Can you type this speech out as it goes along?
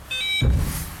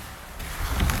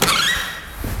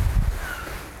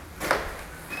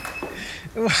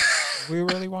We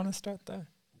really want to start there.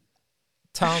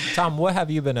 Tom, what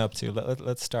have you been up to?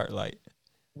 Let's start light.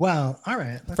 Well, all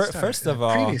right. Let's start. First of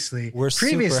all, we're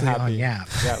super happy. On YAP.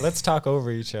 Yeah, let's talk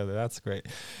over each other. That's great.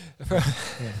 Yeah.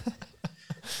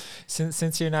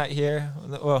 Since you're not here,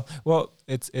 well,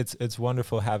 it's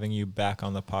wonderful having you back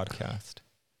on the podcast.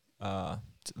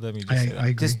 Let me just say that. I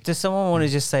agree. Does someone want to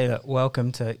just say that?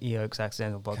 Welcome to Yolk's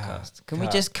Accidental Podcast. Can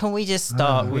we just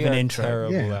start with an intro?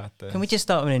 Terrible at this. Can we just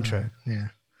start with an intro? Yeah.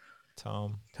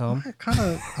 Tom. Kind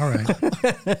of. All right.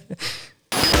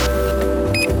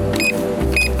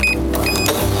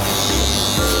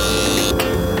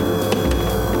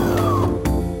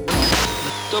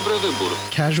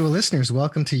 Casual listeners,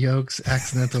 welcome to Yolk's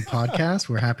Accidental Podcast.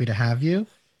 We're happy to have you.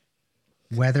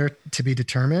 Weather to be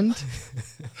determined.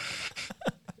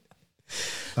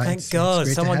 Thank God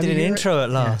someone did an intro at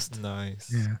last. Yeah.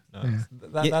 Nice. Yeah. Nice.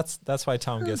 Yeah. That's why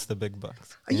Tom gets the big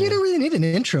bucks. You don't really need an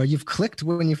intro. You've clicked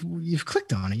when you've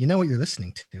clicked on it. You know what you're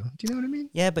listening to. Do you know what I mean?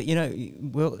 Yeah, but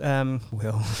Will.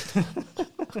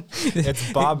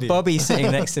 It's Bobby. Bobby's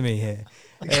sitting next to me here.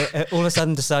 All of a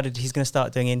sudden decided he's going to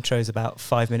start doing intros about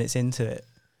 5 minutes into it.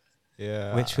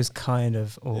 Yeah. Which was kind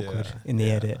of awkward in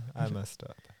the edit. I messed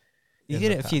up. You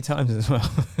did it a few times as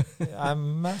well. I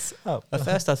mess up. At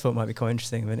first I thought it might be quite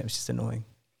interesting, but it was just annoying.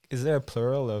 Is there a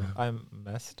plural of I'm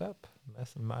messed up?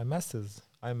 I messes.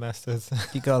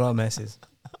 You got a lot of messes.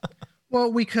 Well,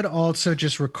 we could also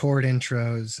just record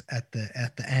intros at the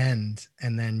end,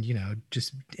 and then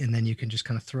and then you can just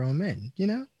kind of throw them in.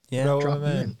 Yeah, throw them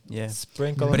in. Yeah,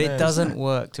 sprinkle. But them it doesn't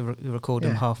work to record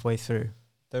them halfway through.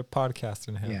 They're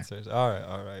podcast enhancers. Yeah.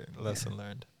 All right. Lesson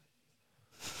learned.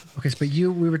 Okay, but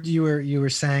you were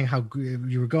saying how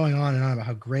you were going on and on about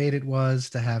how great it was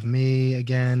to have me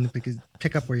again, because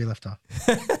pick up where you left off.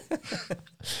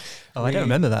 I don't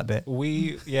remember that bit.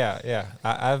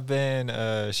 I've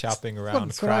been shopping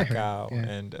around Krakow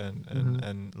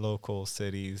and local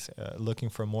cities looking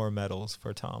for more medals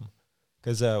for Tom,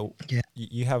 because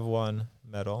you have one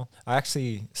medal. I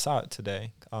actually saw it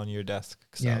today on your desk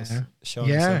because I was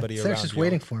showing somebody around. It's just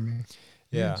waiting for me.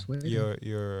 Yeah,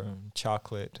 your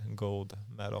chocolate gold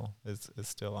medal is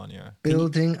still on your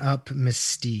building up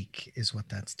mystique is what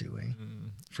that's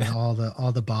doing for all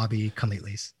the Bobby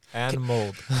completelys and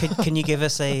mold. Can you give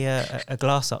us a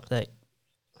glass update,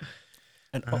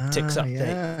 an optics update?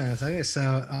 Yeah, okay.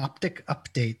 So optic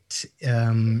update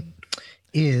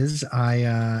is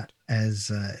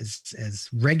as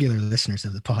regular listeners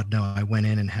of the pod know, I went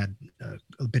in and had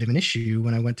a bit of an issue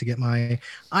when I went to get my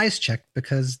eyes checked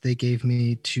because they gave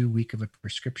me 2 weeks of a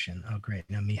prescription. Oh, great.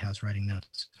 Now Mihaw's writing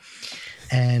notes.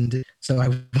 And so I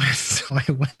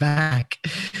went back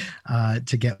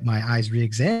to get my eyes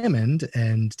re-examined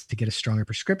and to get a stronger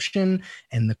prescription.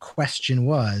 And the question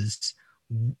was,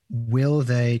 will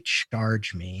they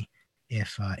charge me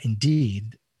if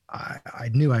indeed I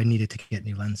knew I needed to get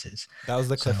new lenses? That was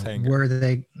the cliffhanger.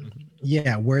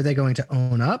 Were they going to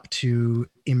own up to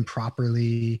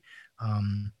improperly,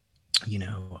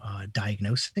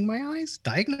 diagnosing my eyes,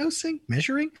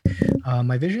 measuring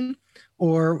my vision,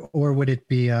 or would it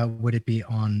be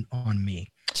on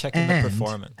me? Checking the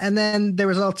performance. And then there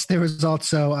was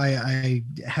also I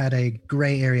had a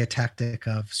gray area tactic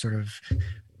of sort of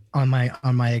on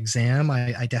my exam.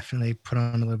 I definitely put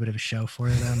on a little bit of a show for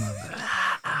them.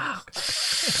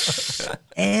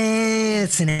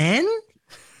 It's an N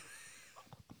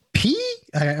P.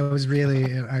 I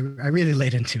really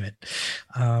laid into it.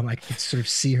 I could sort of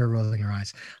see her rolling her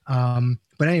eyes.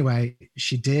 But anyway,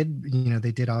 she did.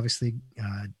 They did obviously.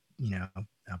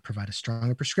 Provide a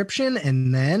stronger prescription,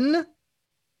 and then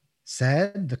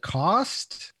said the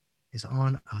cost is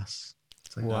on us.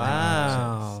 Like,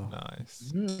 wow,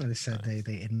 nice. They said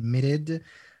they admitted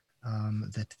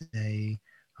that they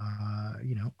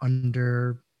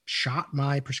undershot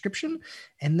my prescription,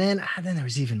 and then there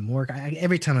was even more.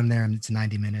 Every time I'm there, it's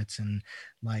 90 minutes, and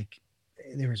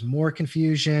there was more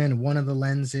confusion. One of the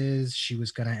lenses she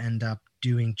was going to end up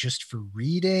doing just for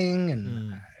reading,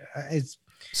 and it's.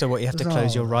 So what, you have to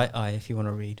close your right eye if you want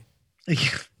to read?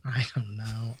 I don't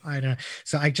know.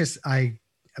 So I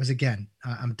was again.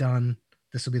 I'm done.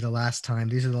 This will be the last time.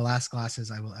 These are the last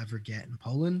glasses I will ever get in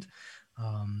Poland.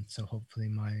 So hopefully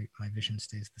my vision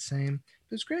stays the same.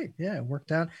 It was great. Yeah, it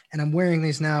worked out. And I'm wearing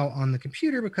these now on the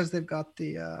computer because they've got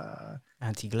the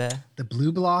anti-glare, the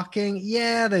blue blocking.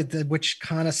 Yeah, which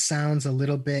kind of sounds a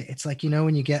little bit. It's like,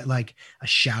 when you get like a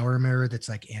shower mirror that's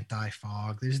like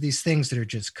anti-fog. There's these things that are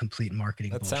just complete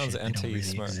marketing. That bullshit. sounds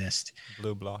anti-smart. Really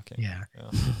blue blocking. Yeah.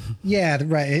 Yeah.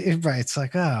 Right. It's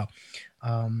like, oh.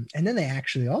 And then they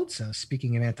actually also,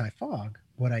 speaking of anti-fog,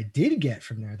 what I did get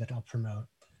from there that I'll promote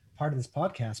part of this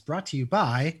podcast brought to you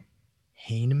by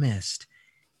Hain Mist.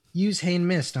 Use Hain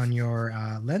Mist on your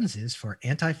lenses for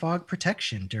anti-fog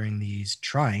protection during these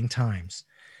trying times.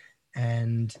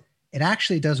 And it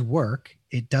actually does work.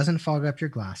 It doesn't fog up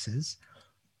your glasses,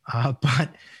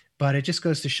 but it just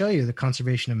goes to show you the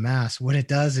conservation of mass. What it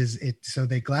does is so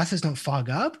the glasses don't fog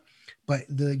up, but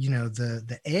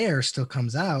the air still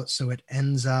comes out, so it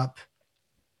ends up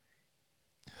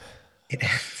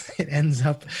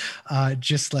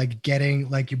just like getting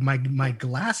like my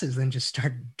glasses then just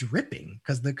start dripping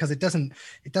because it doesn't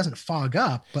fog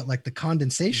up, but like the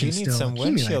condensation still some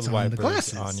accumulates windshield on the wipers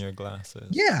glasses. on your glasses.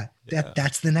 Yeah.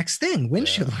 That's the next thing.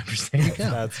 Windshield wipers. There you go.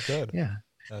 That's good. Yeah.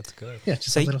 That's good. Yeah,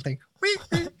 just a little thing.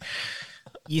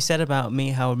 You said about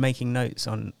Michal making notes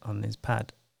on his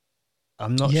pad.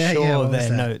 I'm not sure they're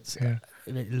notes. Yeah.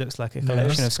 It looks like a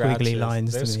collection of squiggly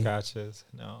lines to me. Scratches.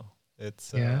 No,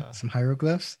 it's some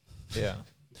hieroglyphs. Yeah.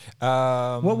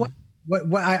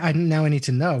 What I now need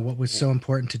to know what was so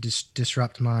important to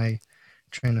disrupt my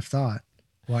train of thought.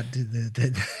 What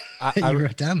did you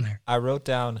wrote down there? I wrote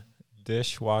down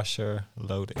dishwasher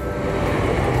loading.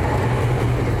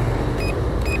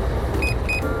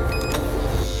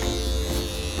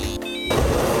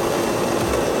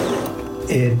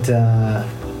 It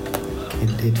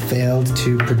failed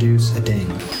to produce a ding.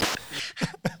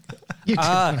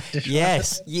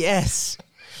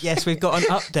 Yes, we've got an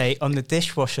update on the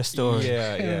dishwasher story.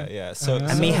 Yeah. So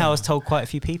Michal has told quite a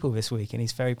few people this week, and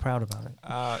he's very proud about it.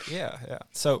 Yeah.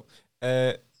 So,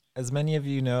 as many of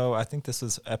you know, I think this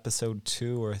was episode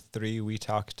 2 or 3. We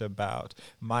talked about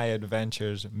my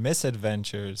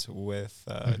misadventures with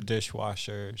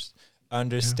dishwashers,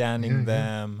 understanding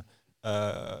them,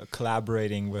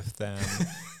 collaborating with them,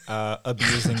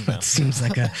 abusing them. It seems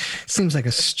like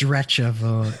a stretch of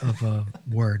a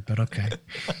word, but okay.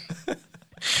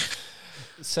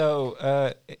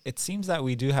 So it seems that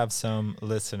we do have some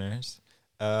listeners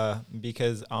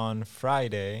because on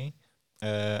Friday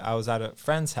I was at a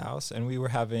friend's house and we were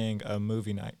having a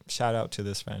movie night. Shout out to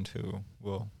this friend who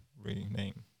will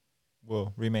remain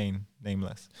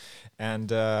nameless.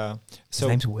 And so his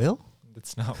name's Will?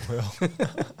 It's not Will.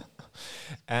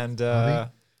 And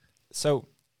so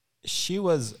she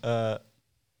was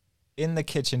in the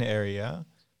kitchen area.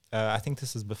 I think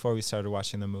this is before we started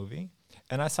watching the movie.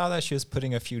 And I saw that she was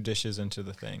putting a few dishes into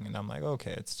the thing. And I'm like,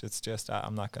 okay, it's just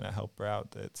I'm not going to help her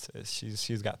out.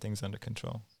 She's got things under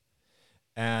control.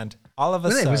 And all of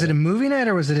a sudden... Was it a movie night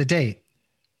or was it a date?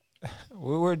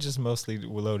 We were just mostly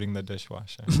loading the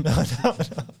dishwasher. No.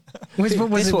 Was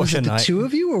it the two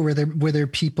of you or were there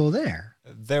people there?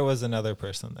 There was another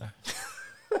person there.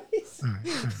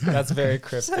 That's very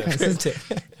cryptic.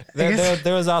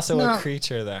 There was also a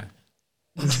creature there.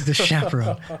 The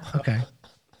chaperone. Okay.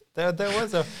 There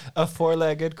was a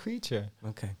 4-legged creature.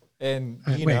 Okay. And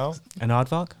know, an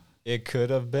aardvark? It could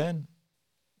have been.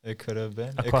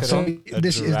 So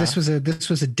this was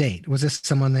a date. Was this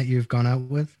someone that you've gone out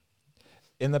with?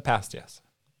 In the past, yes.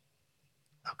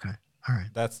 Okay. All right.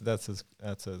 That's his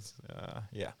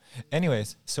yeah.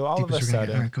 Anyways, so all of a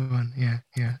sudden, all right, go on. Yeah.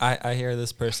 I hear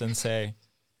this person say,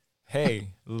 "Hey,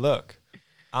 look,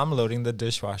 I'm loading the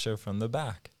dishwasher from the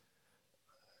back."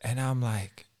 And I'm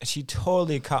like, she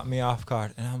totally caught me off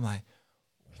guard. And I'm like,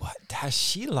 what? Has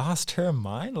she lost her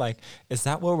mind? Like, is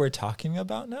that what we're talking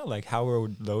about now? Like how we're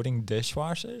loading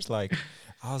dishwashers? Like,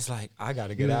 I was like, I got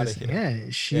to get out of here.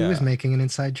 Yeah, she was making an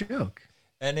inside joke.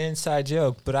 An inside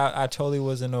joke, but I totally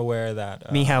wasn't aware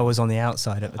that. Michal was on the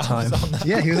outside at the time.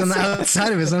 He was on the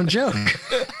outside of his own joke.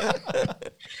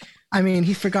 I mean,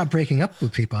 he forgot breaking up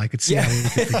with people. I could see how he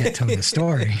could forget telling the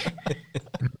story.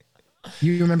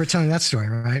 You remember telling that story,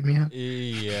 right, Michal?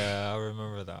 Yeah, I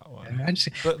remember that one. I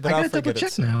gotta double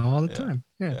check now all the time.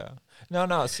 Yeah.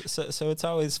 No. So it's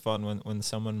always fun when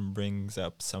someone brings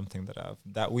up something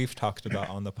that we've talked about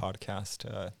on the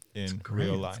podcast in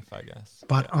real life, I guess.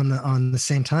 But on the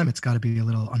same time, it's got to be a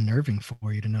little unnerving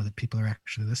for you to know that people are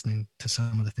actually listening to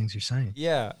some of the things you're saying.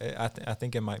 Yeah, I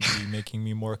think it might be making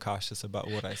me more cautious about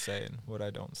what I say and what I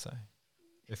don't say.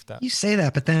 You say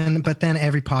that, but then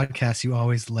every podcast you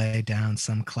always lay down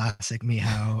some classic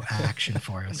Michal action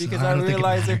for us. Because I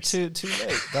realize it too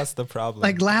late. That's the problem.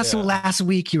 Like last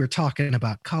week you were talking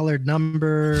about colored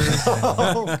numbers.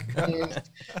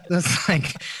 That's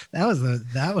like that was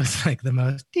like the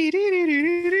most I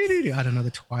don't know,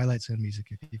 the Twilight Zone music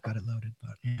if you've got it loaded,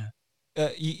 but yeah.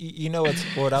 You know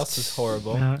what else is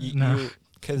horrible?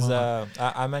 Because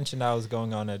I mentioned I was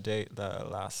going on a date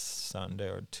last Sunday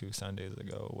or 2 Sundays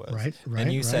ago. Right.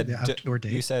 And you said the outdoor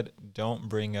date. You said don't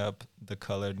bring up the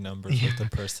colored numbers with the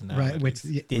personalities.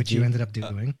 Right, which you ended up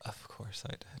doing. Of course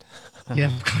I did.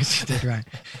 Yeah, of course you did. Right.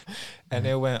 And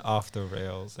it went off the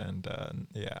rails, and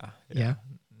yeah.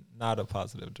 Not a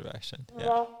positive direction.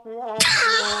 Yeah.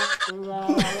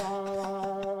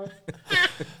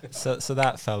 so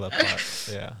that fell apart.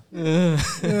 Yeah.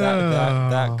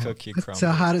 that cookie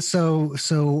crumbled.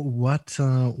 So what?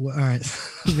 All right.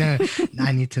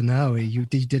 I need to know. You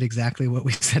did exactly what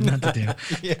we said not to do.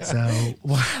 Yeah. So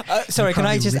sorry, can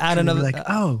I just add another?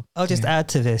 I'll just add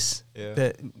to this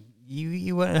that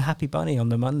you weren't a happy bunny on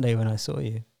the Monday when I saw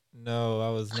you. No, I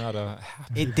was not a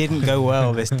happy. It didn't go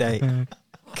well this date.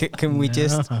 Can we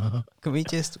just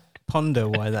ponder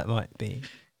why that might be?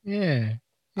 Yeah.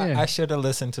 I should have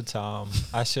listened to Tom.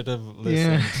 I should have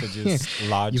listened to just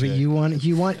logic. You wanted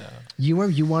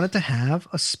to have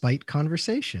a spite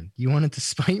conversation. You wanted to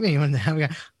spite me. You wanted to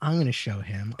have I'm going to show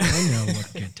him. I know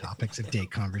what good topics of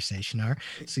date conversation are.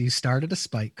 So you started a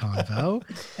spite convo,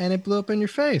 and it blew up in your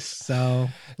face. So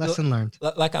lesson learned.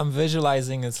 Like I'm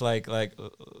visualizing, it's like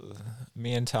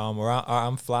me and Tom, or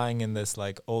I'm flying in this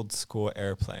like old school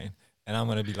airplane. And I'm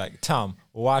going to be like, Tom,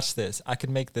 watch this. I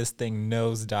could make this thing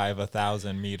nosedive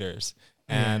 1,000 meters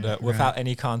and without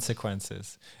any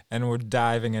consequences. And we're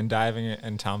diving and diving.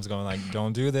 And Tom's going like,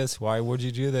 don't do this. Why would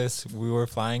you do this? We were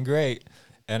flying great.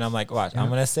 And I'm like, watch, I'm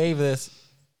going to save this.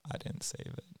 I didn't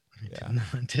save it.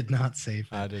 Did not save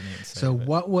it. I didn't save it. So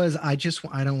what was, I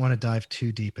don't want to dive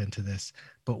too deep into this,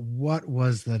 but what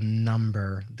was the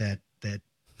number that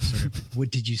sort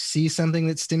of, did you see something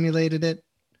that stimulated it?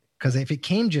 Because if it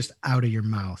came just out of your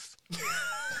mouth,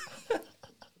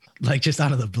 like just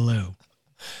out of the blue.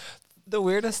 The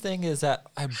weirdest thing is that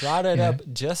I brought it up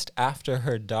just after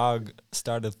her dog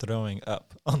started throwing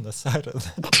up on the side of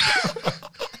the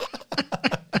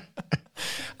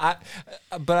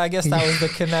But I guess that was the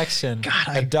connection. God,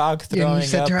 a dog throwing you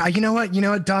said up. To her, you know what?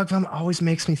 Dog vomit always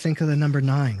makes me think of the number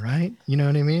 9, right? You know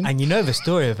what I mean? And you know the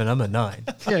story of the number 9.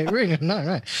 Yeah, right.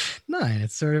 9.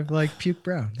 It's sort of like puke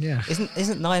brown. Yeah.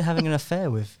 Isn't 9 having an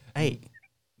affair with 8?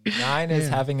 9 is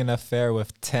having an affair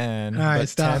with 10. All right,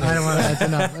 stop. I don't want to. It's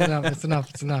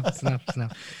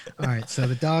enough. All right, so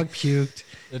the dog puked.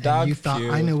 The dog you thought,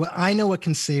 puked. I know what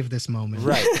can save this moment.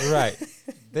 Right.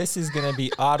 This is going to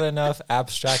be odd enough,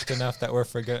 abstract enough that we're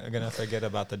going to forget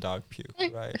about the dog puke,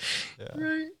 right?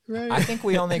 Yeah. Right. I think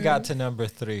we only got to number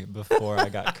 3 before I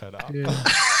got cut off. Yeah.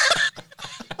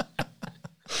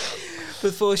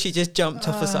 Before she just jumped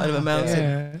off the side of a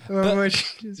mountain. Yeah.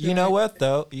 But you know what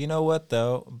though?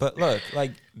 But look,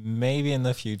 like maybe in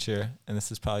the future, and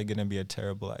this is probably going to be a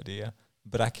terrible idea,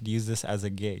 but I could use this as a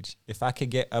gauge. If I could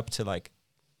get up to like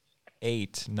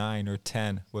 8, 9, or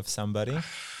 10 with somebody,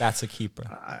 that's a keeper.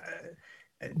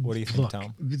 What do you think,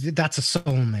 Tom? That's a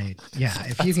soulmate. Yeah,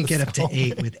 if you can get up to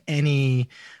 8 with any,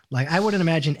 like, I wouldn't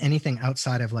imagine anything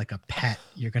outside of like a pet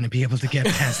you're going to be able to get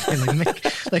past.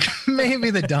 like maybe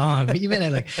the dog. Even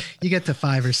at, like, you get to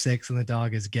 5 or 6 and the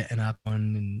dog is getting up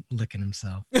and licking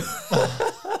himself.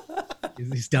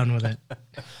 He's done with it.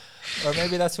 Or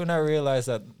maybe that's when I realized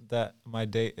that my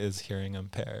date is hearing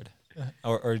impaired.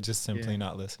 Or just simply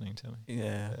not listening to me.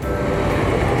 Yeah.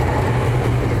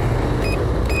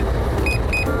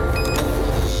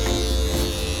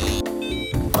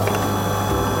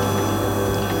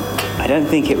 I don't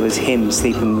think it was him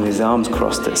sleeping with his arms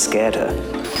crossed that scared her.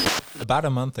 About a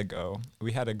month ago,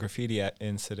 we had a graffiti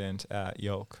incident at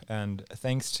Yolk, and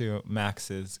thanks to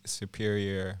Max's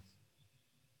superior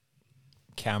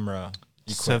camera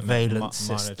surveillance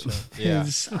system. Yeah.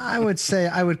 I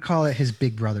would call it his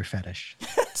big brother fetish.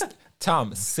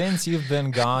 Tom, since you've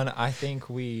been gone, I think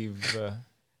we've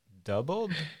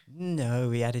doubled. No,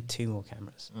 we added 2 more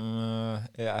cameras.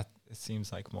 Yeah, it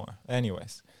seems like more.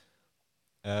 Anyways,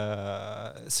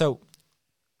 so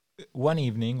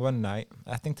one night,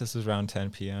 I think this was around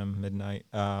 10 p.m., midnight.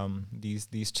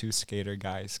 These 2 skater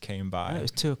guys came by. No, it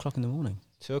was 2:00 in the morning.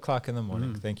 2:00 in the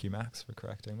morning. Thank you, Max, for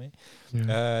correcting me.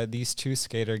 Yeah. These 2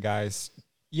 skater guys,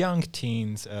 young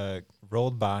teens,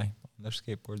 rolled by on their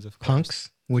skateboards, of course. Punks?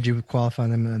 Would you qualify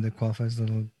them? They qualify as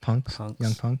little punks?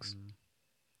 Young punks?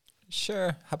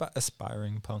 Sure. How about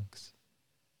aspiring punks?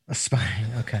 Aspiring.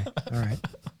 Okay. All right.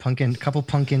 Couple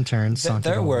punk interns.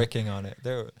 They're working on it.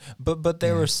 But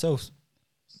they were so.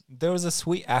 There was a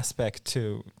sweet aspect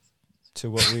to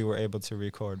what we were able to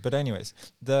record. But anyways,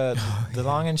 the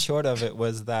long and short of it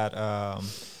was that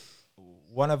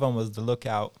one of them was the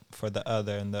lookout for the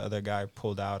other, and the other guy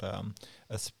pulled out a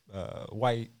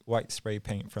white spray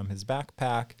paint from his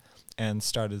backpack and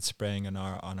started spraying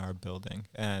on our building.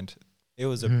 And it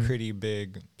was a pretty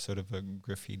big sort of a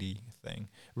graffiti thing.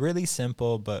 Really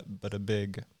simple, but a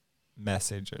big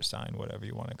message or sign, whatever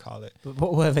you want to call it. But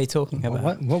what were they talking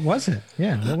about? What was it?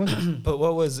 Yeah, what was it? But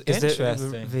what was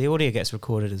interesting... The audio gets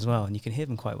recorded as well, and you can hear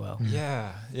them quite well.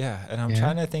 Yeah. And I'm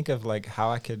trying to think of like how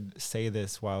I could say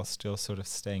this while still sort of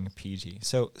staying PG.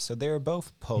 So they were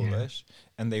both Polish,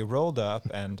 and they rolled up,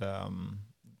 and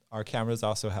our cameras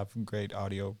also have great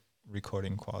audio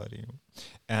recording quality.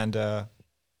 And the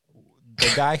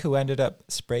guy who ended up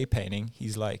spray painting,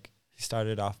 he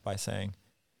started off by saying,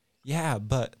 "Yeah,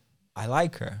 but I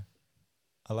like her.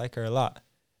 I like her a lot."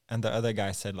 And the other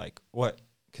guy said, like, "What?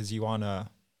 Because you want to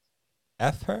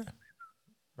F her?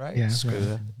 Right? Yeah. Screw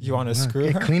her. You want to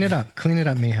screw her? Clean it up,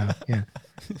 Miha. Yeah.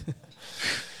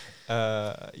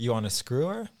 You want to screw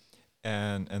her?"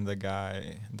 And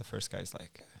the first guy's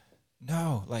like,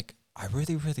 "No, like, I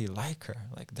really, really like her.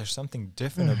 Like, there's something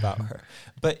different about her."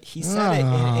 But he said it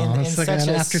in it's like such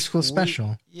an a after-school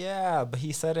special. Yeah, but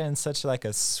he said it in such like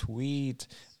a sweet,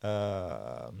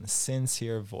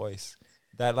 sincere voice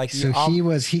that like. So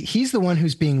he's the one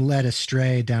who's being led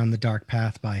astray down the dark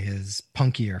path by his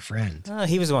punkier friend. Oh,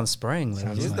 he was the one spraying.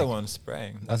 He's the one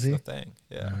spraying. That's the thing.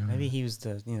 Yeah. Maybe he was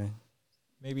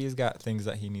Maybe he's got things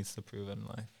that he needs to prove in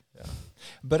life. Yeah.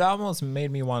 But it almost made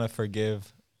me want to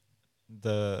forgive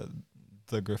the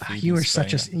graffiti. You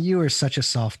were such a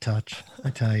soft touch, I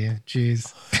tell you.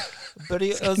 Jeez. But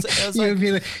it was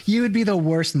you would be the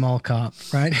worst mall cop,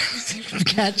 right?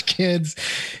 Catch kids.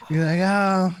 You're like,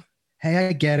 "Oh, hey,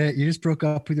 I get it. You just broke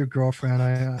up with your girlfriend.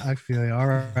 I feel you. All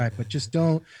right, but just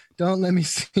don't let me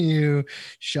see you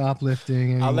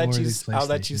shoplifting. I'll let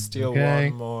you steal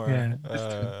one more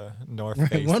North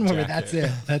Face one more.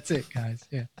 Jacket. That's it, guys.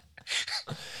 Yeah.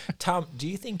 Tom, do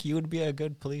you think you would be a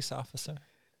good police officer?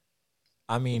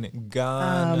 I mean,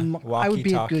 gun,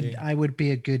 walkie-talkie. I would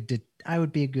be a good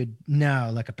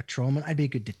like a patrolman. I'd be a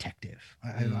good detective.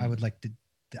 I would like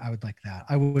that.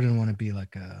 I wouldn't want to be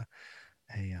like a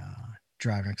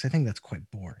driver, because I think that's quite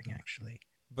boring, actually.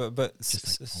 But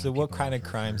so what kind of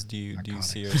crimes do you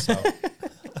see yourself?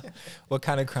 What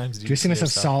kind of crimes do you see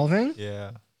myself solving?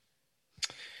 Yeah.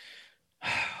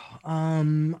 I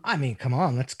mean, come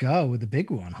on, let's go with the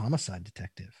big one, homicide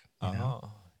detective. You know?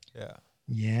 Yeah.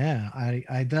 Yeah,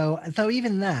 I though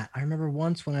even that, I remember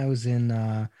once when I was in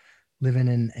living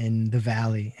in the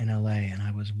Valley in LA, and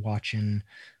I was watching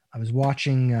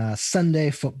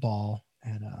Sunday football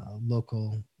at a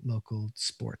local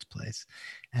sports place,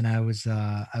 and I was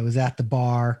at the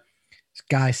bar. This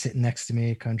guy sitting next to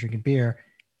me, kind of drinking beer.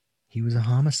 He was a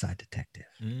homicide detective.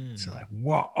 So like,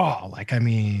 whoa, like, I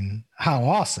mean, how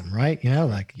awesome, right?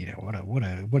 Like,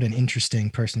 what an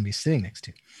interesting person to be sitting next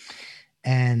to.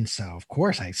 And so, of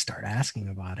course, I start asking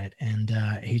about it, and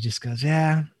he just goes,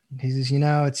 "Yeah." He says,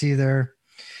 "It's either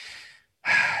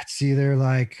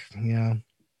like,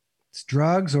 it's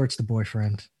drugs or it's the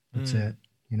boyfriend. That's it.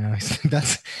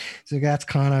 That's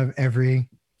kind of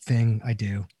everything I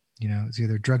do. It's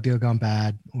either drug deal gone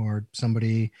bad, or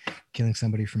somebody killing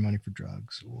somebody for money for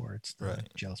drugs, or it's the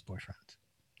jealous boyfriend.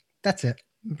 That's it.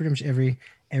 Pretty much every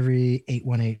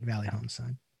 818 Valley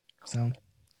homicide. So."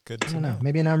 Good to I don't know.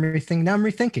 Maybe now I'm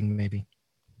rethinking. Maybe.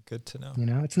 Good to know.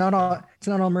 It's not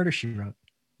all murder she wrote.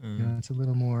 It's a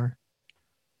little more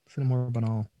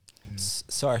banal.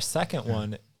 So our second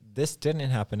one, this didn't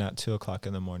happen at 2:00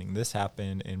 in the morning. This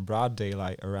happened in broad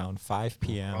daylight around 5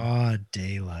 p.m. Broad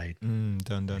daylight.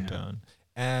 Dun.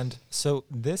 And so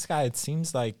this guy, it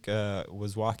seems like,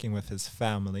 was walking with his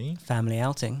family. Family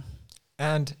outing.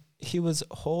 And he was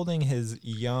holding his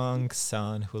young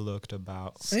son, who looked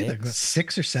about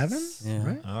 6 or 7. Yeah.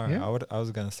 Right? All right. Yeah. I was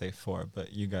gonna say 4,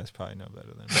 but you guys probably know better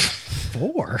than me.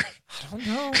 4?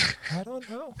 I don't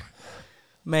know.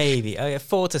 Maybe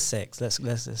 4 to 6. Let's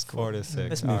 4 to 6.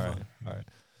 Let's move on. All right.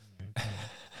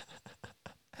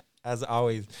 As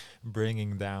always,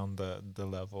 bringing down the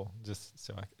level, just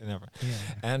so I never. Yeah.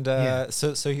 And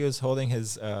so he was holding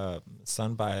his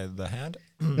son by the hand,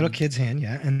 little kid's hand,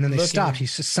 yeah. And then they stopped. He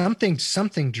said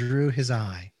something drew his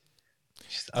eye.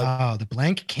 The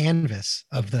blank canvas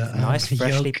of the nice,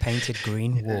 freshly Yolk painted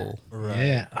green wall. Right.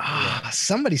 Yeah.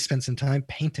 Somebody spent some time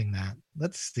painting that.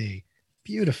 Let's see.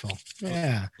 Beautiful.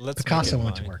 Yeah. Picasso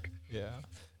went to work. Yeah.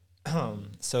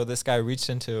 So this guy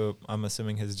reached into, I'm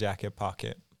assuming, his jacket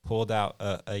pocket, pulled out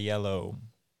a yellow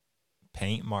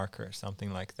paint marker,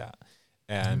 something like that,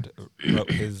 and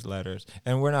wrote his letters.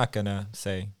 And we're not going to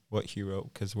say what he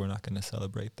wrote, because we're not going to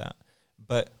celebrate that.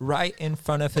 but right in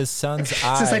front of his son's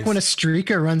eyes. It's just like when a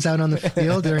streaker runs out on the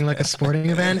field during like a sporting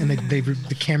event, and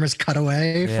the cameras cut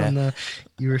away from the.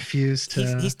 You refuse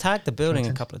to. He's tagged the building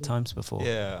a couple of times before.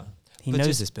 Yeah, he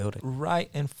knows this building. Right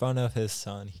in front of his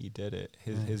son, he did it.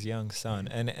 His young son,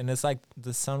 and it's like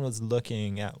the son was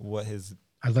looking at what his.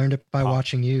 I learned it by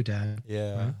watching you, Dad.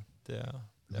 Yeah, right? yeah.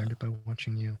 Learned it by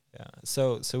watching you. Yeah.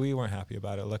 So we weren't happy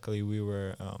about it. Luckily, we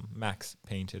were Max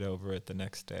painted over it the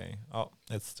next day. Oh,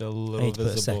 it's still a little visible.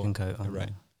 Put a second coat on,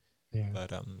 right? Yeah.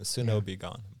 But soon it'll be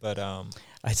gone. But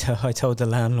I told the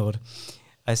landlord.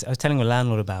 I was telling the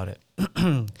landlord about it,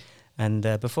 and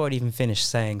before I'd even finished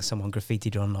saying someone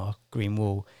graffitied on our green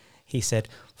wall, he said,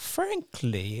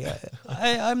 "Frankly,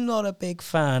 I'm not a big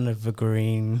fan of the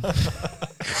green."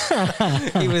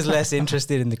 He was less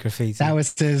interested in the graffiti. That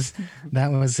was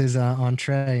his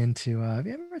entree into. Have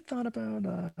you ever thought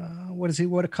about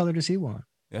what color does he want?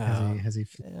 Has he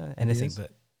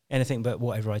anything but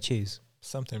whatever I choose.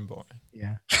 Something boring.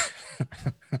 Yeah.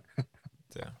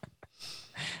 Yeah.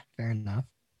 Fair enough.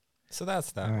 So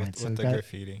that's that with the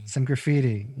graffiti. Some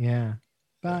graffiti, yeah.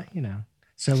 But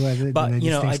so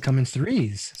things come in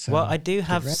threes. So well, I do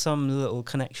have some little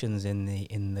connections in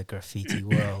the graffiti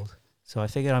world. So I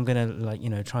figured I'm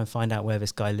gonna try and find out where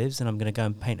this guy lives, and I'm gonna go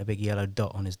and paint a big yellow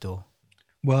dot on his door.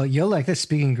 Well, you'll like this.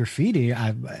 Speaking of graffiti,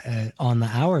 I've on the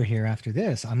hour here after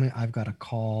this, I've got a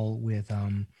call with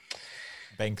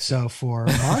Banksy. So for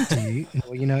Monty,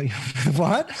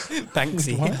 what?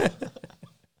 Banksy. What?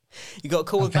 You got a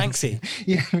call with Banksy.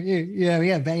 Yeah.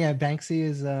 Banksy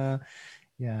is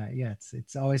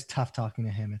it's always tough talking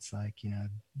to him. It's like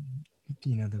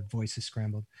the voice is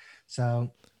scrambled.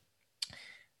 So.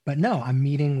 But no, I'm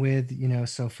meeting with,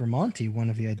 so for Monty,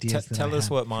 one of the ideas tell us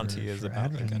what Monty is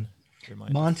about again.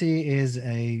 Monty is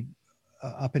a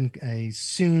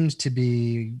soon to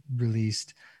be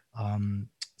released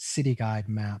city guide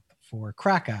map for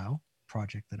Krakow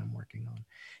project that I'm working on.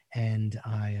 And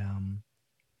I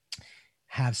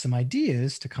have some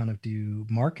ideas to kind of do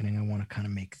marketing. I want to kind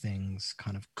of make things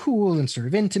kind of cool and sort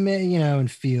of intimate,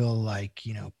 and feel like,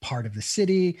 part of the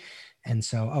city. And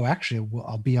so,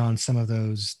 I'll be on some of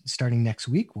those starting next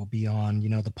week. We'll be on,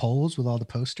 the poles with all the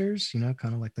posters,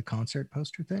 kind of like the concert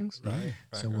poster things. Right.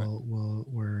 So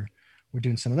we're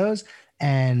doing some of those.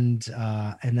 And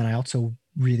then I also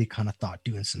really kind of thought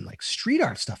doing some like street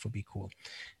art stuff would be cool.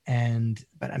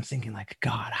 But I'm thinking like,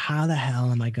 God, how the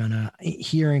hell am I gonna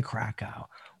here in Krakow?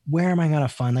 Where am I gonna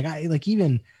find it's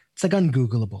like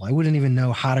ungoogleable. I wouldn't even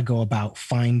know how to go about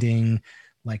finding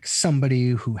like somebody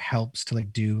who helps to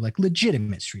like do like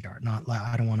legitimate street art. Not like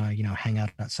I don't want to hang out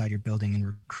outside your building and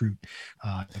recruit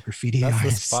graffiti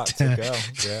artists. That's the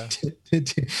spot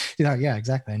to go. Yeah,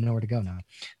 exactly. I know where to go now.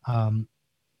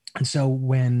 And so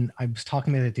when I was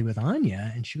talking about it with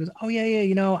Anya, and she goes, "Oh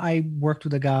yeah, I worked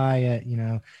with a guy at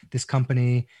this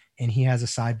company, and he has a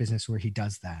side business where he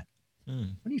does that."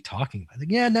 What are you talking about?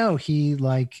 Like, yeah, no, he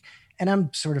like, and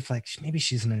I'm sort of like, maybe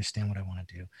she doesn't understand what I want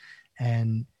to do,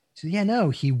 and. So yeah, no,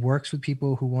 he works with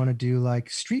people who want to do like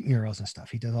street murals and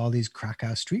stuff. He does all these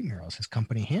Krakow street murals. His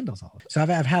company handles all of it. So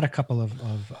I've had a couple of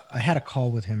I had a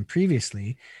call with him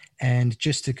previously, and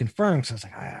just to confirm, so I was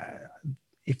like,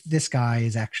 if this guy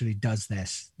actually does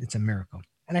this, it's a miracle.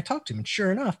 And I talked to him, and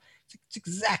sure enough, it's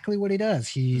exactly what he does.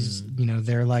 He's,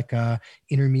 they're like a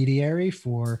intermediary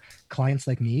for clients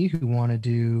like me who want to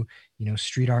do,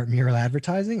 street art mural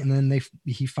advertising. And then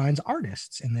he finds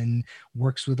artists and then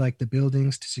works with like the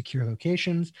buildings to secure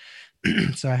locations.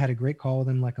 So I had a great call with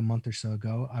him like a month or so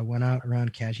ago. I went out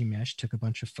around Kazimierz, took a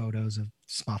bunch of photos of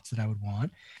spots that I would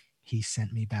want. He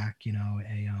sent me back,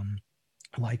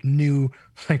 like new,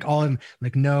 like all of them,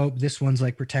 like, no, this one's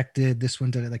like protected, this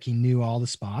one did it, like he knew all the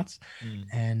spots.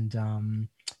 And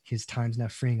his time's now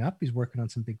freeing up. He's working on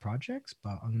some big projects,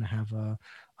 but I'm gonna have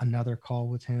another call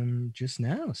with him just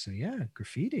now. So yeah,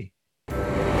 graffiti.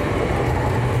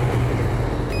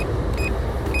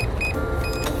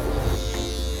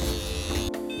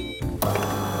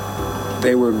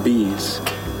 They were bees,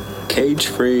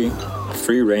 cage-free,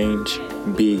 free-range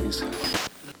bees.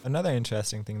 Another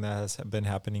interesting thing that has been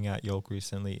happening at Yolk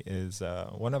recently is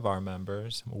one of our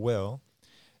members, Will,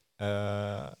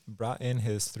 brought in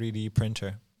his 3D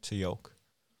printer to Yolk,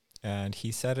 and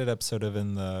he set it up sort of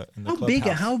in the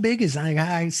clubhouse. How big is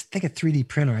I think a 3D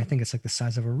printer? I think it's like the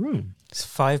size of a room. It's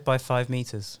 5 by 5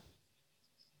 meters.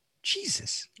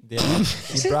 Jesus. Yeah,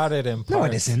 he brought it in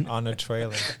parts on a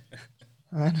trailer.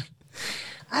 I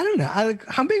don't know.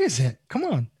 How big is it? Come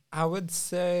on. I would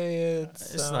say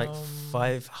it's like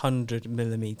 500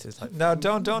 millimeters. No,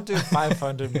 don't do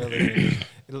 500 millimeters.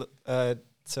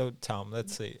 So Tom,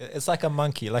 let's see. It's like a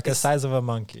monkey, like the size of a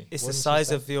monkey. It's the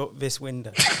size of this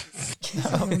window.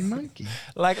 A monkey.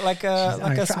 like a smaller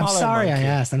I'm sorry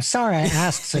monkey. I'm sorry I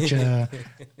asked such a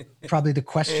probably the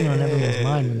question on everyone's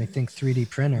mind when they think 3D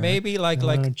printer. Maybe like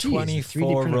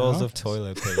 24 rolls of office.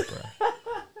 toilet paper.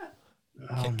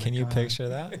 Can you picture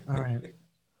that? All right.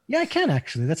 Yeah, I can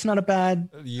actually. That's not a bad.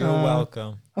 You're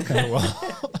welcome. Okay. You're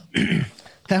welcome.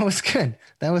 That was good.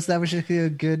 That was actually a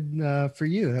good for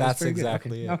you. That's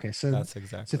exactly it. Okay, so that's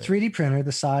exactly. It's a 3D printer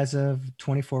the size of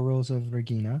 24 rolls of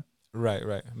Regina. Right.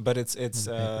 But it's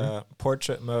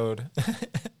portrait mode,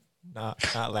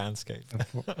 not landscape.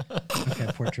 Okay,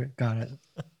 portrait. Got it.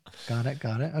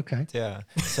 Okay. Yeah.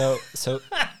 So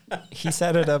he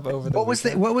set it up over the.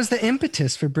 What was the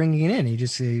impetus for bringing it in? He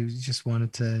just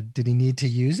wanted to. Did he need to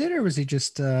use it, or was he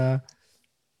just?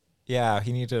 Yeah,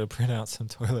 he needed to print out some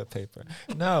toilet paper.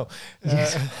 No.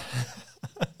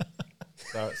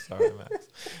 Sorry, Max.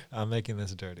 I'm making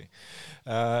this dirty.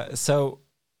 So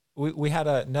we had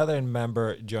another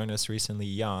member join us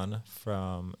recently, Jan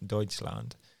from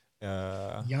Deutschland.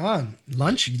 Jan,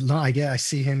 lunch. I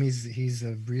see him. He's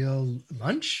a real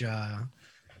lunch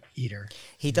eater.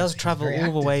 He does travel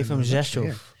all the way from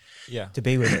Rzeszów. Yeah. To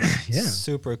be with us. Yeah.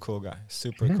 Super cool guy.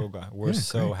 Cool guy. We're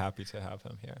so happy to have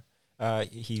him here.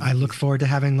 I look forward to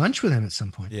having lunch with him at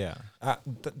some point. Yeah,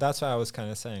 that's why I was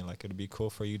kind of saying, like, it'd be cool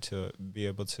for you to be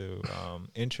able to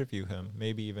interview him,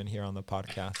 maybe even here on the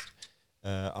podcast.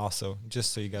 Also,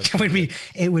 just so you guys.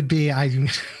 It would be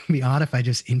odd if I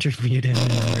just interviewed him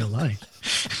in real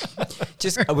life.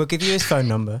 We'll give you his phone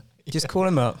number. Just call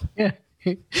him up. Yeah.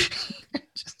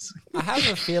 I have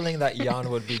a feeling that Jan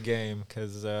would be game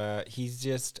because he's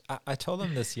just. I told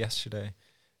him this yesterday,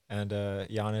 and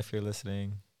Jan, if you're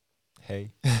listening.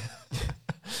 Hey,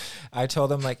 I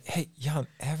told him, like, hey, Jan,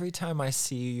 every time I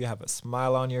see you, you have a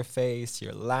smile on your face,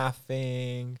 you're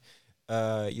laughing,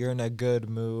 you're in a good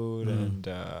mood. And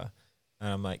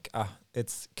I'm like,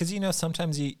 it's because,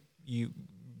 sometimes you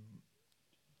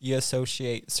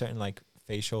associate certain like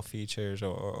facial features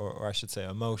or I should say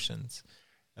emotions,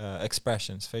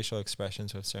 facial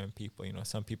expressions with certain people.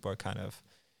 Some people are kind of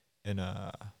in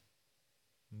a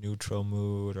neutral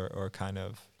mood or kind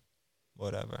of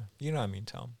whatever. You know what I mean,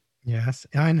 Tom? Yes,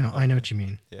 I know. I know what you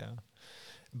mean. Yeah.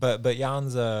 But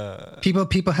Jan's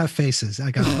people have faces.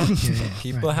 I got it. Yeah,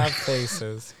 people have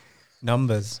faces.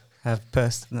 Numbers have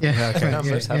personalities.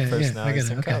 Numbers have personalities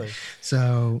and colors.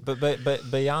 So but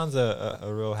Jan's a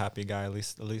real happy guy, at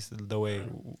least the way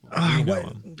we know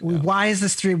him. Why is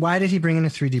this why did he bring in a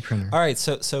 3D printer? All right,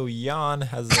 so Jan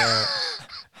has a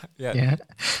yeah.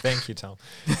 Thank you, Tom.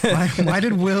 Why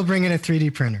did Will bring in a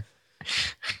 3D printer?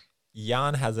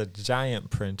 Jan has a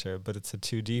giant printer, but it's a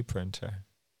 2D printer.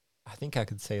 I think I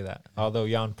could say that. Although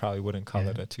Jan probably wouldn't call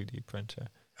it a 2D printer.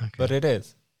 Okay. But it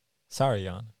is. Sorry,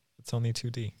 Jan. It's only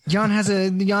 2D. Jan has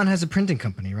a printing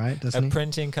company, right? Doesn't he? A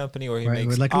printing company where he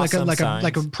makes like awesome signs.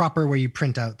 like a proper where you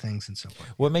print out things and so forth.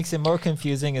 What makes it more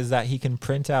confusing is that he can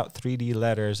print out 3D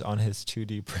letters on his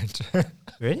 2D printer.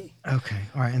 Really? Okay.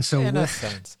 All right. And so in a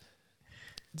sense.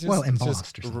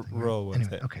 Embossed or something. Roll with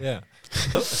anyway, it. Okay. Yeah.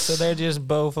 So they're just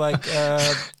both like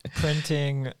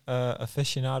printing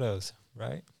aficionados,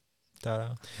 right? So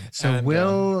I'm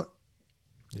going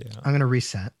to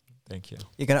reset. Thank you.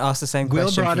 You're going to ask the same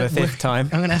question for the fifth time.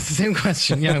 I'm going to ask the same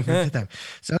question. Yeah, for the fifth time.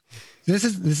 So this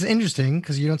is interesting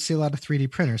because you don't see a lot of 3D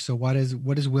printers. So what is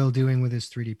Will doing with his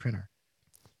 3D printer?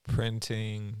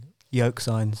 Printing Yolk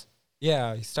signs.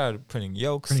 Yeah, he started printing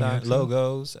Yolk signs,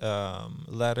 logos,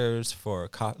 letters for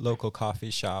local coffee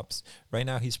shops. Right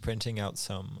now, he's printing out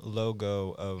some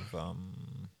logo of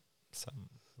some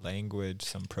language,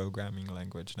 some programming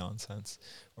language nonsense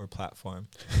or platform.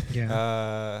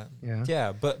 Yeah.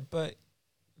 Yeah, but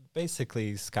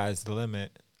basically, sky's the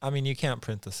limit. I mean, you can't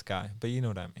print the sky, but you know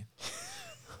what I mean.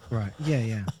 Right.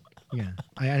 Yeah.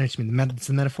 I understand. It's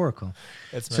the metaphorical.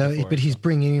 It's metaphorical. But he's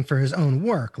bringing in for his own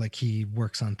work. Like he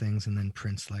works on things and then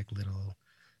prints like little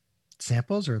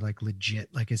samples, or like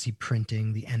legit. Like is he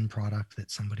printing the end product that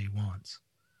somebody wants?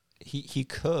 He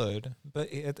could, but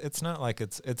it's not like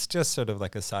it's just sort of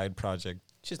like a side project.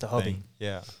 It's just a hobby.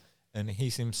 Yeah, and he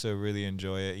seems to really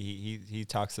enjoy it. He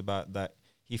talks about that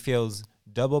he feels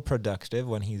double productive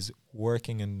when he's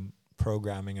working and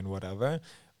programming and whatever.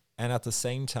 And at the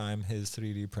same time, his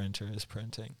 3D printer is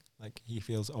printing. Like he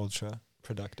feels ultra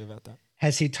productive at that.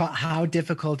 Has he taught how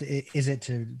difficult is it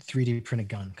to 3D print a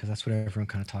gun? Because that's what everyone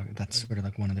kind of talks. That's sort of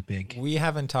like one of the big. We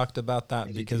haven't talked about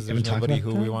that because there's nobody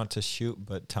who we want to shoot.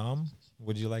 But Tom,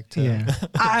 would you like to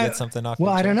get something off?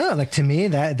 Well, I don't know. Like to me,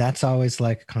 that's always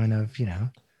like kind of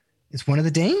it's one of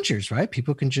the dangers, right?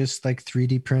 People can just like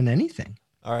 3D print anything.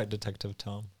 All right, Detective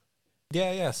Tom.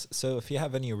 Yeah, yes. So if you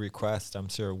have any requests, I'm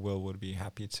sure Will would be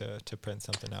happy to print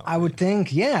something out. I would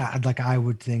think, yeah. I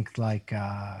would think can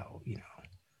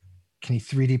he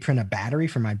 3D print a battery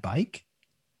for my bike?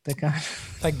 That got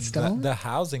like stolen? the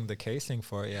housing, the casing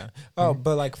for it, yeah. Oh,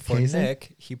 but like for casing?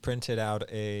 Nick, he printed out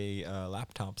a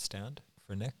laptop stand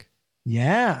for Nick.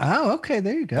 Yeah. Oh, okay.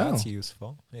 There you go. That's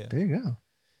useful. Yeah. There you go.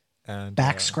 And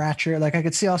back scratcher. Like I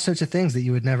could see all sorts of things that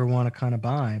you would never want to kind of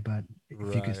buy, but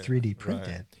if you could 3D print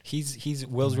it.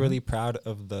 Will's really proud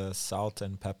of the salt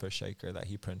and pepper shaker that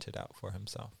he printed out for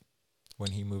himself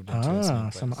when he moved into his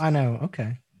new place. I know.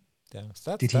 Okay. Yeah,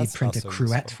 so did he print a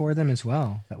cruette for them as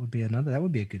well? That would be a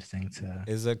good thing to.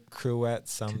 Is a cruette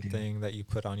something that you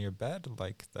put on your bed,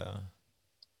 like a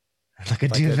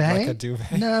duvet? Like a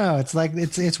duvet? No, it's like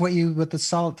it's what the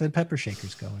salt and pepper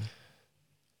shakers go in.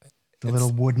 The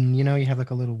little wooden, you have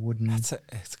like a little wooden. It's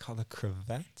called a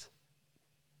cravette.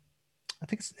 I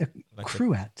think it's a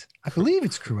cruette. I believe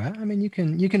it's cruette. I mean, you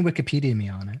can Wikipedia me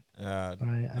on it. But I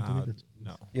believe it's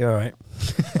no. You're all right.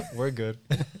 We're good.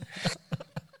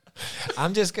 I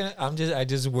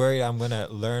just worry I'm gonna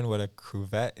learn what a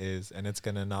cravette is, and it's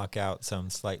gonna knock out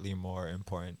some slightly more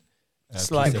important.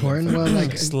 Slightly important. Well,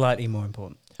 like slightly more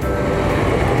important.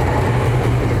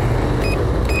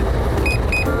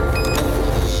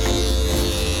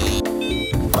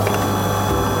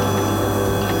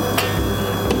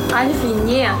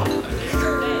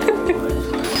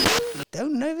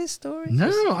 Don't know this story? No,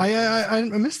 I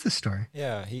missed this story.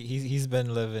 Yeah, he's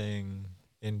been living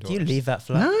indoors. Do you leave that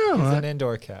flat? No, he's an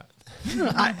indoor cat.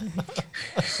 No, I'm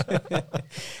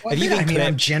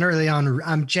generally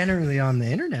on the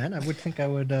internet. I would think I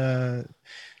would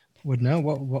know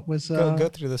what was. Go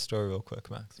through the story real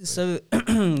quick, Max. Please. So,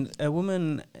 a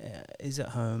woman is at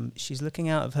home. She's looking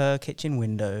out of her kitchen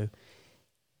window.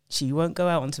 She won't go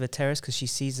out onto the terrace because she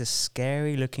sees a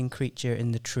scary-looking creature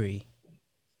in the tree.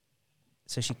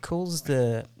 So she calls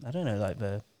the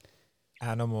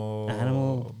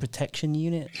animal protection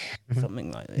unit,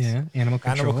 something like this. Yeah, animal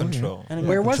control. Yeah.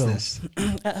 Where was this?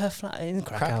 At her flat in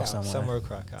Krakow somewhere.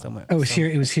 Krakow. Oh,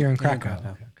 it was here in Krakow.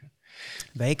 Okay.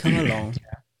 They come along.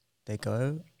 They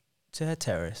go to her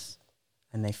terrace,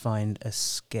 and they find a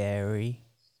scary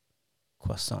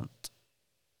croissant.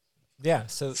 Yeah,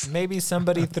 so maybe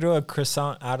somebody threw a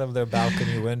croissant out of their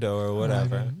balcony window or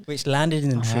whatever, which landed in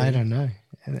the tree. I don't know.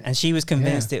 And she was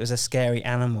convinced it was a scary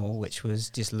animal which was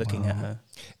just looking at her.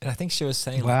 And I think she was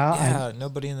saying,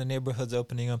 nobody in the neighborhood's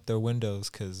opening up their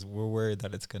windows because we're worried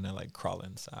that it's going to like crawl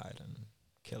inside and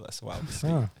kill us while we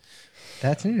sleep.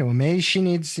 That's neat. Well, maybe she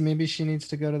needs to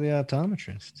go to the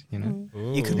optometrist,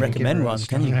 Ooh. You can recommend one,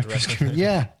 can you?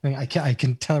 Yeah. I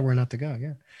can tell her where not to go,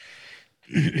 yeah.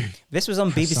 This was on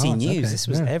BBC News. Okay. This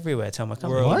was everywhere, Tom. I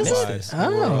can't believe it.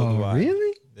 Oh,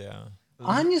 really? Yeah.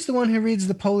 Anya's the one who reads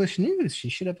the Polish news. She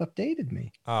should have updated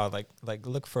me. Oh, like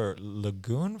look for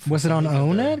Lagoon. Was it on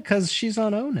ONET? Because she's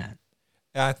on ONET.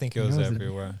 Yeah, I think it was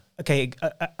everywhere. Okay,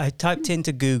 I typed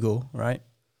into Google, right?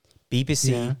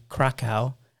 BBC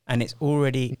Krakow, and it's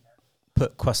already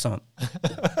put croissant.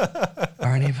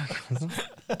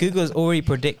 Google's already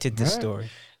predicted this story.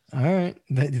 All right,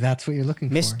 that's what you're looking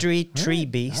for. Mystery tree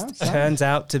beast turns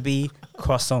out to be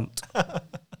croissant.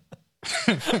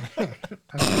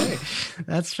 Okay,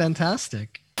 that's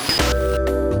fantastic. Bye-bye.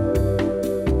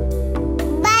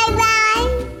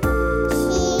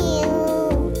 See you.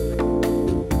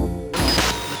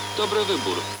 Dobry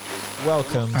wybór.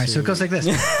 Welcome. All right, so it goes like this.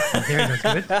 There it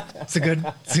goes. Good.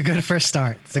 It's a good first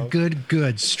start. It's a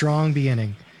good, strong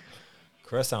beginning.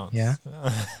 Croissants. Yeah.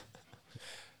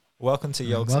 Welcome to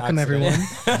Yolk's Welcome, accident.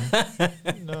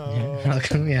 everyone. No. Yeah,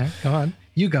 welcome. Yeah, come on.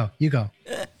 You go.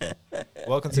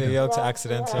 Welcome to Yolk's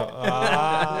accidental.